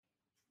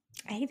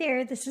Hey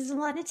there, this is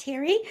Alana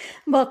Terry.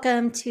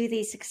 Welcome to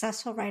the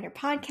Successful Writer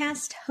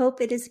Podcast. Hope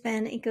it has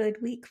been a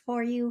good week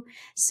for you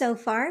so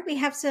far. We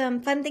have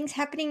some fun things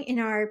happening in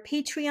our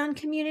Patreon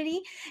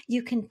community.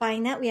 You can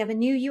find that. We have a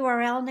new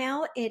URL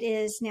now. It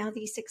is now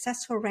the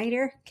Successful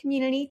Writer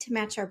community to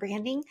match our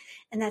branding,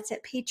 and that's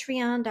at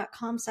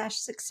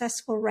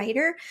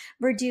patreon.com/successfulwriter.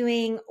 We're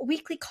doing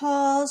weekly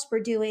calls.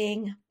 We're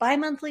doing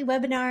bi-monthly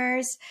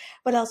webinars.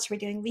 What else are we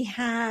doing? We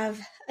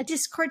have a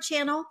Discord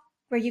channel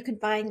where you can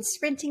find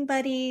sprinting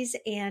buddies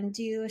and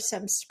do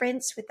some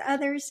sprints with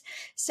others.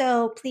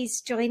 So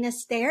please join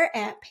us there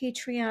at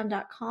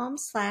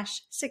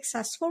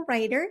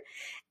patreon.com/successfulwriter.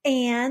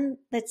 And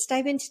let's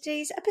dive into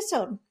today's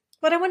episode.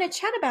 What I want to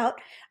chat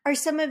about are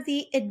some of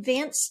the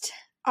advanced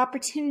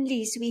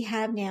opportunities we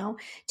have now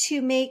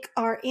to make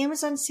our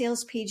Amazon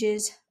sales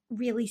pages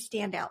really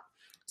stand out.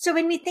 So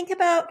when we think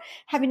about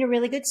having a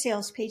really good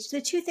sales page, the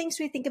two things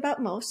we think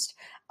about most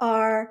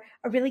are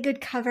a really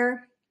good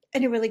cover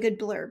and a really good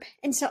blurb.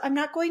 And so I'm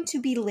not going to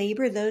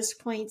belabor those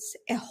points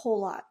a whole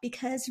lot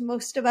because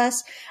most of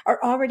us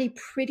are already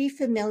pretty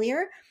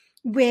familiar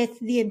with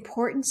the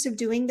importance of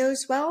doing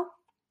those well.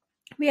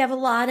 We have a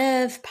lot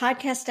of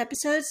podcast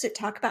episodes that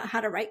talk about how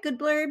to write good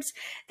blurbs.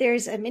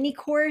 There's a mini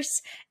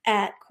course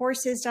at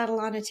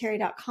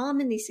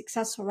courses.alanaterry.com in the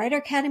Successful Writer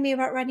Academy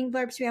about writing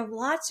blurbs. We have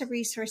lots of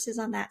resources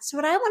on that. So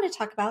what I want to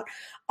talk about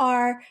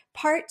are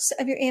parts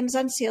of your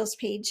Amazon sales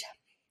page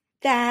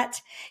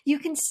that you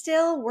can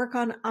still work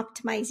on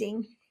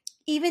optimizing,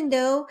 even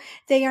though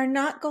they are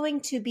not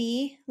going to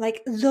be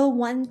like the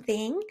one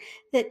thing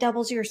that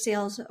doubles your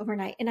sales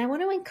overnight. And I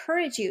want to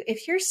encourage you,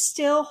 if you're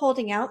still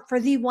holding out for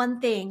the one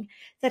thing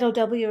that'll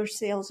double your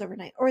sales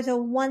overnight, or the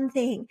one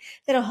thing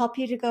that'll help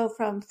you to go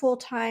from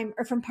full-time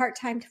or from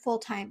part-time to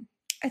full-time,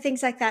 or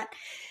things like that,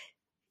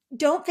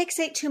 don't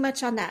fixate too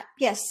much on that.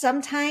 Yes,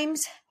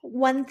 sometimes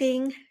one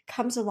thing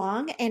comes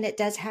along and it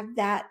does have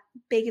that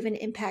big of an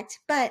impact,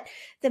 but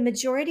the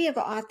majority of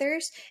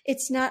authors,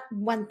 it's not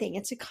one thing.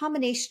 It's a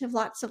combination of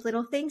lots of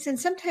little things. And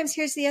sometimes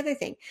here's the other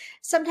thing.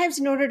 Sometimes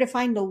in order to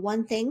find the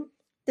one thing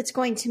that's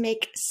going to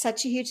make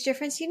such a huge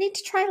difference, you need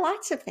to try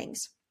lots of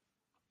things.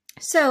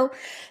 So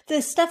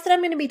the stuff that I'm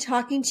going to be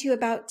talking to you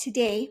about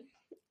today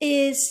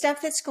is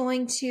stuff that's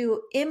going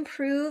to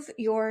improve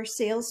your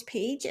sales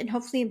page and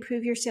hopefully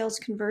improve your sales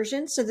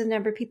conversion. So the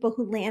number of people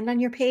who land on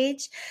your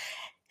page,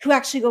 who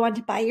actually go on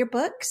to buy your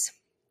books.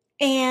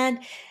 And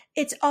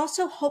it's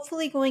also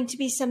hopefully going to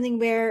be something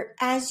where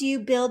as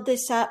you build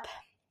this up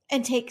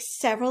and take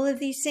several of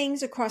these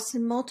things across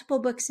multiple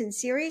books and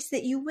series,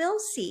 that you will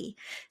see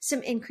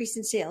some increase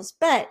in sales.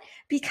 But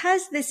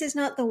because this is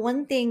not the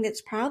one thing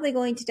that's probably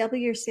going to double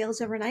your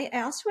sales overnight,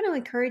 I also want to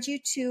encourage you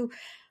to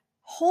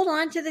hold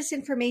on to this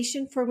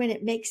information for when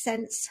it makes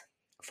sense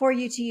for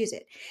you to use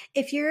it.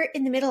 If you're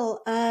in the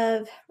middle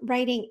of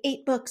writing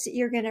 8 books that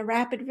you're going to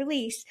rapid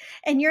release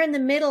and you're in the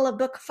middle of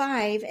book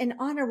 5 and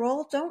on a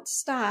roll, don't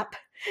stop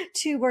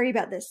to worry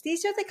about this.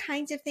 These are the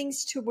kinds of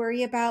things to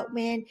worry about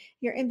when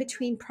you're in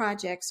between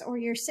projects or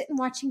you're sitting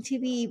watching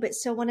TV but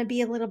still want to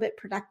be a little bit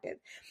productive.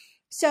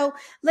 So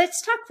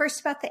let's talk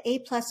first about the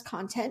A+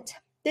 content.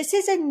 This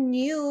is a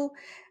new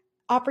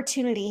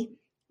opportunity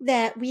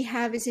that we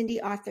have as indie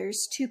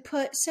authors to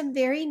put some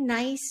very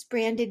nice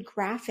branded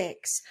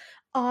graphics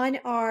on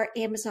our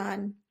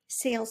Amazon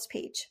sales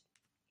page.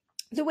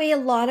 The way a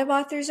lot of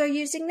authors are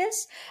using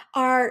this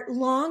are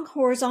long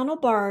horizontal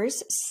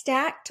bars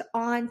stacked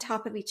on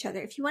top of each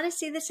other. If you want to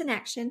see this in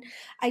action,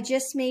 I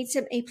just made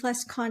some A+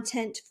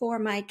 content for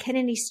my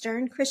Kennedy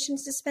Stern Christian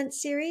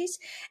Suspense series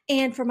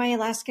and for my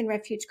Alaskan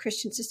Refuge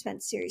Christian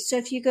Suspense series. So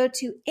if you go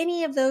to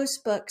any of those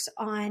books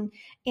on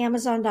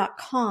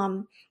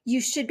Amazon.com,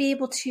 you should be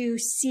able to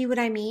see what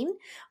I mean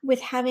with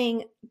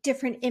having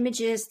different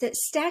images that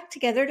stack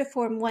together to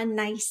form one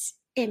nice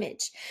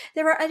image.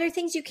 There are other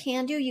things you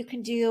can do. You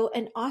can do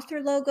an author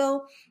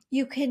logo.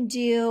 You can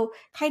do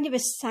kind of a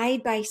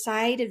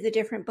side-by-side of the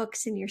different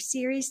books in your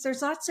series.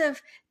 There's lots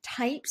of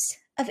types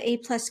of A+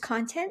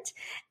 content.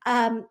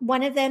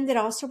 One of them that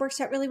also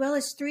works out really well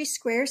is 3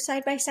 squares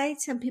side by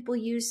side. Some people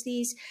use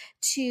these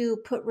to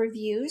put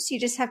reviews. You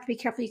just have to be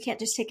careful. You can't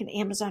just take an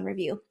Amazon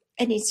review.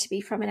 It needs to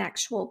be from an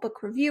actual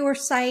book reviewer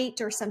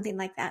site or something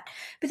like that.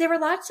 But there are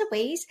lots of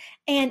ways,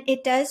 and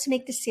it does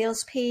make the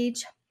sales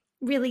page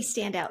really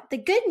stand out. The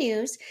good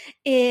news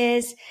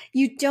is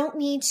you don't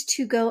need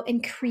to go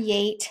and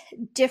create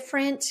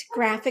different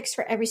graphics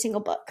for every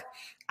single book.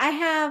 I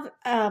have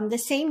the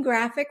same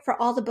graphic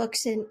for all the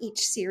books in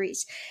each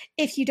series.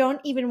 If you don't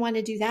even want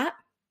to do that,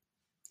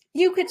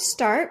 you could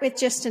start with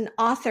just an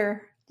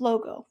author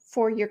logo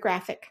for your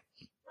graphic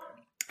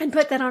and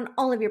put that on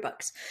all of your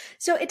books.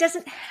 So it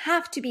doesn't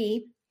have to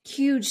be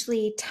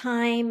hugely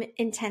time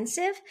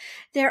intensive.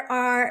 There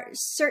are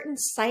certain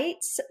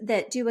sites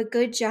that do a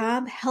good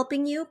job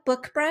helping you.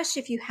 BookBrush,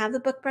 if you have a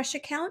BookBrush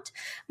account,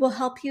 will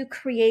help you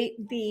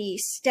create the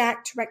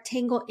stacked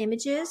rectangle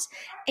images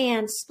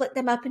and split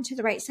them up into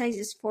the right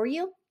sizes for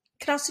you. You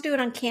can also do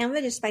it on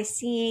Canva just by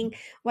seeing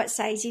what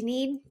size you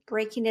need,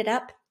 breaking it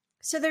up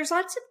So there's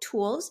lots of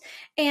tools.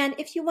 And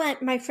if you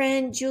want, my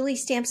friend Julie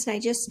Stamps and I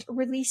just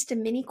released a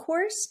mini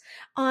course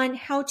on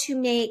how to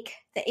make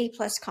the A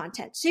plus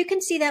content. So you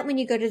can see that when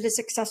you go to the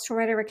Successful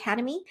Writer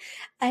Academy,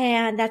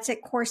 and that's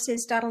at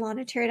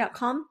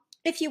courses.alanaterry.com.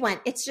 If you want,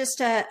 it's just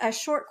a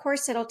short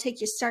course that'll take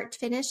you start to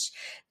finish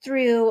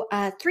through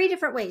 3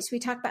 different ways. We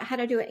talk about how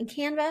to do it in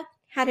Canva,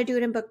 how to do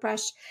it in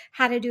BookBrush,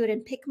 how to do it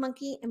in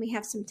PicMonkey, and we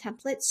have some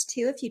templates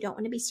too if you don't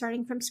want to be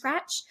starting from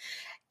scratch.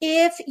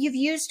 If you've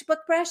used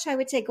BookBrush, I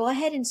would say go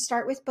ahead and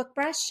start with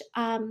BookBrush.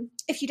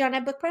 If you don't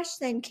have BookBrush,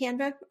 then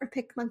Canva or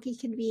PicMonkey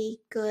can be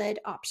good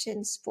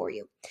options for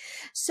you.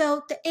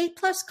 So the A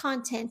plus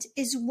content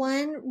is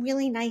one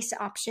really nice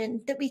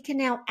option that we can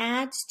now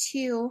add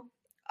to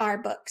our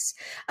books.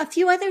 A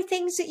few other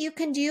things that you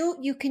can do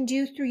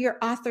through your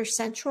Author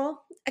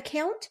Central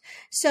account.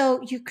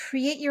 So you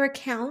create your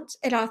account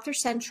at Author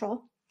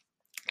Central.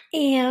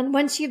 And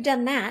once you've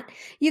done that,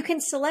 you can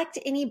select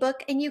any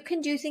book and you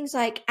can do things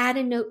like add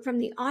a note from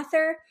the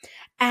author,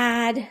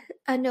 add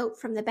a note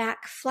from the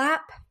back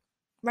flap,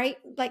 right?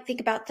 Like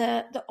think about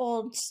the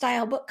old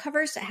style book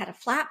covers that had a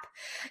flap.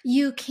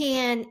 You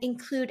can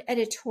include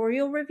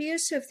editorial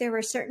reviews. So if there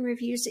were certain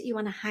reviews that you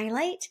want to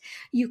highlight,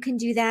 you can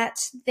do that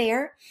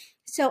there.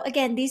 So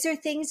again, these are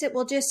things that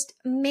will just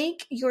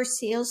make your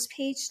sales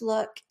page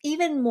look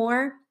even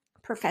more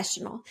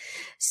professional.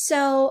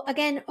 So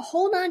again,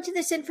 hold on to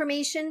this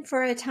information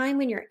for a time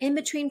when you're in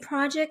between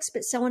projects,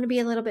 but still want to be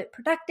a little bit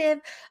productive,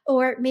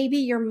 or maybe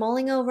you're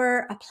mulling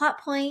over a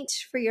plot point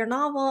for your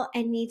novel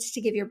and needs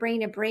to give your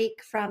brain a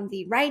break from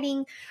the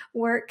writing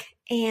work.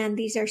 And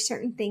these are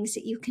certain things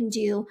that you can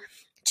do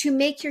to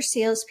make your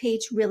sales page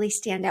really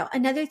stand out.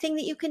 Another thing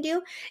that you can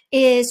do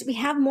is we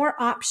have more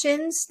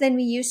options than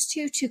we used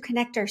to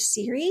connect our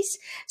series.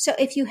 So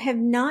if you have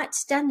not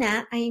done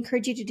that, I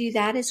encourage you to do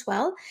that as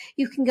well.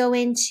 You can go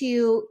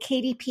into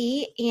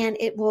KDP and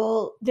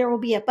there will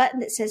be a button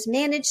that says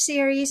Manage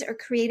Series or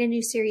Create a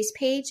New Series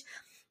page.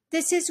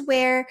 This is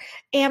where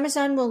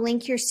Amazon will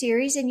link your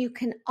series, and you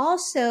can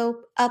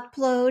also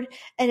upload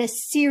a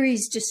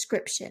series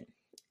description.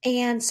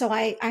 And so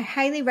I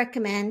highly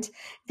recommend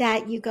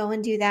that you go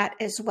and do that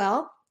as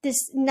well.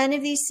 None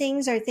of these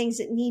things are things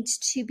that needs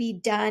to be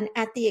done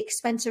at the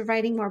expense of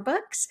writing more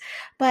books,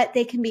 but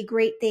they can be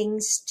great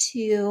things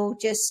to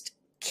just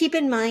keep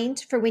in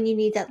mind for when you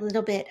need that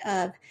little bit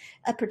of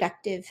a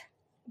productive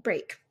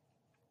break.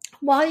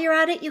 While you're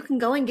at it, you can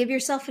go and give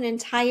yourself an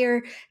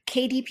entire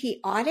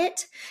KDP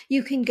audit.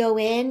 You can go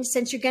in,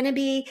 since you're going to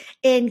be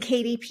in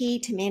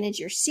KDP to manage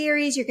your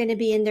series, you're going to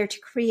be in there to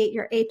create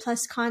your A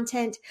plus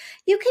content.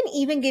 You can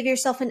even give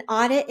yourself an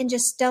audit and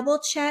just double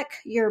check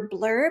your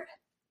blurb,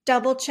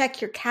 double check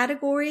your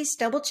categories,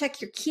 double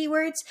check your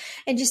keywords,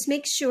 and just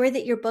make sure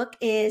that your book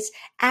is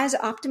as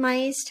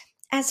optimized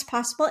as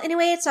possible. In a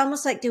way, it's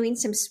almost like doing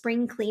some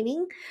spring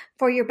cleaning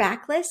for your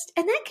backlist.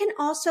 And that can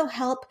also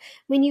help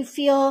when you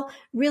feel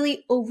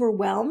really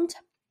overwhelmed,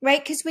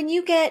 right? Because when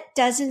you get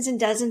dozens and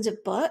dozens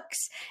of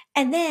books,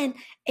 and then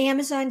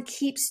Amazon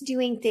keeps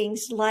doing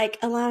things like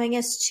allowing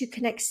us to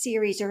connect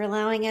series or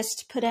allowing us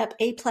to put up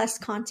A plus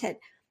content,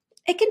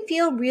 it can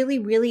feel really,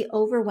 really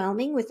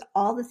overwhelming with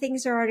all the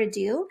things there are to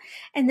do.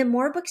 And the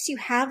more books you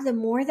have, the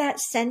more that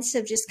sense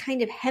of just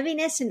kind of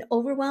heaviness and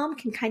overwhelm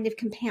can kind of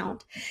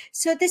compound.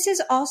 So this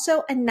is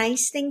also a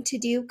nice thing to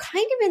do,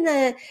 kind of in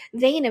the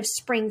vein of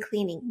spring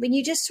cleaning, when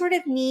you just sort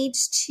of need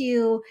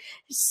to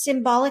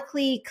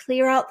symbolically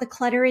clear out the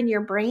clutter in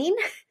your brain.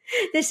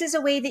 This is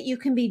a way that you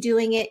can be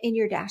doing it in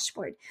your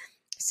dashboard.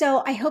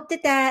 So I hope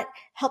that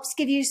helps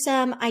give you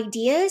some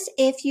ideas.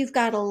 If you've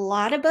got a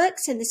lot of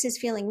books and this is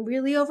feeling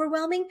really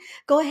overwhelming,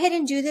 go ahead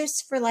and do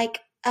this for like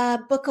a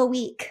book a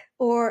week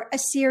or a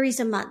series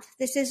a month.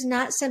 This is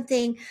not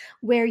something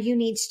where you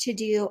need to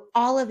do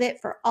all of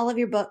it for all of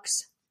your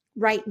books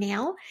right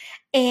now.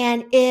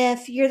 And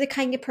if you're the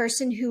kind of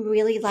person who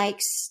really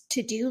likes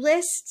to-do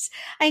lists,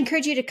 I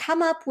encourage you to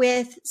come up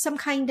with some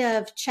kind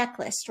of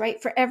checklist,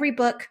 right? For every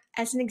book,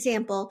 as an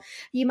example,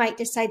 you might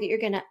decide that you're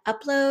going to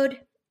upload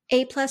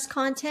A plus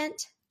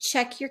content,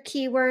 check your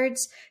keywords,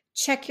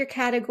 check your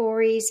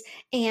categories,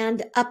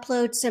 and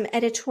upload some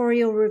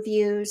editorial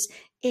reviews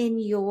in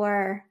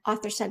your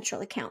Author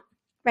Central account,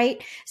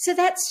 right? So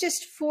that's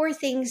just 4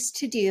 things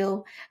to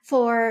do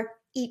for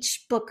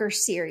each book or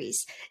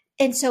series.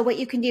 And so what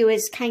you can do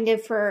is kind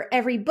of for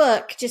every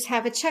book, just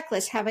have a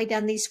checklist. Have I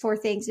done these 4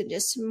 things? And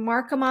just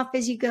mark them off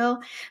as you go.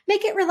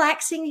 Make it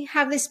relaxing.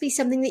 Have this be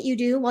something that you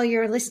do while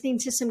you're listening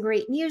to some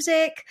great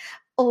music,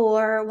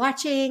 or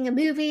watching a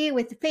movie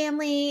with the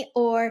family,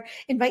 or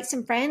invite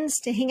some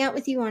friends to hang out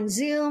with you on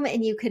Zoom,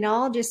 and you can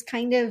all just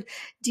kind of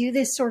do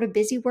this sort of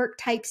busy work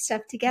type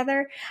stuff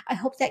together. I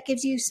hope that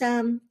gives you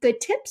some good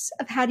tips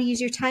of how to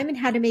use your time and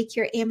how to make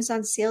your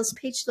Amazon sales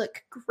page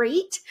look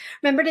great.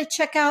 Remember to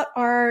check out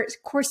our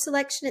course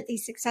selection at the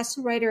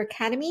Successful Writer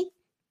Academy.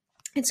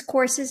 It's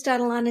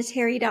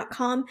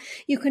courses.alanaterry.com.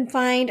 You can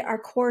find our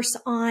course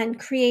on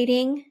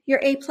creating your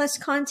A plus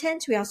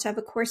content. We also have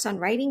a course on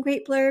writing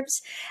great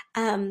blurbs.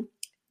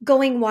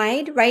 going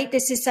wide, right?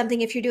 This is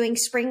something if you're doing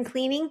spring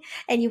cleaning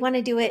and you want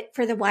to do it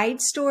for the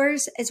wide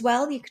stores as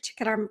well, you can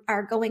check out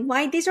our going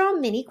wide. These are all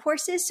mini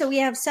courses. So we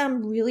have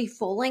some really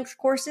full length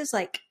courses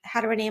like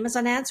how to run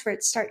Amazon ads for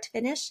it start to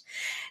finish.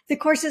 The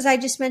courses I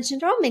just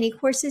mentioned are all mini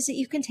courses that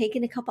you can take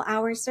in a couple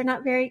hours. They're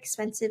not very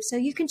expensive. So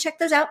you can check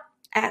those out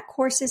at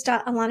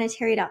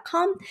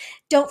courses.alanaterry.com.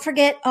 Don't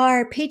forget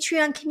our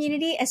Patreon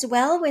community as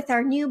well with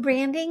our new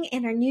branding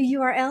and our new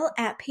URL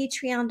at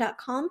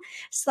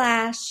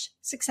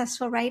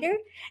patreon.com/successfulwriter.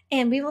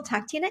 And we will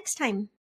talk to you next time.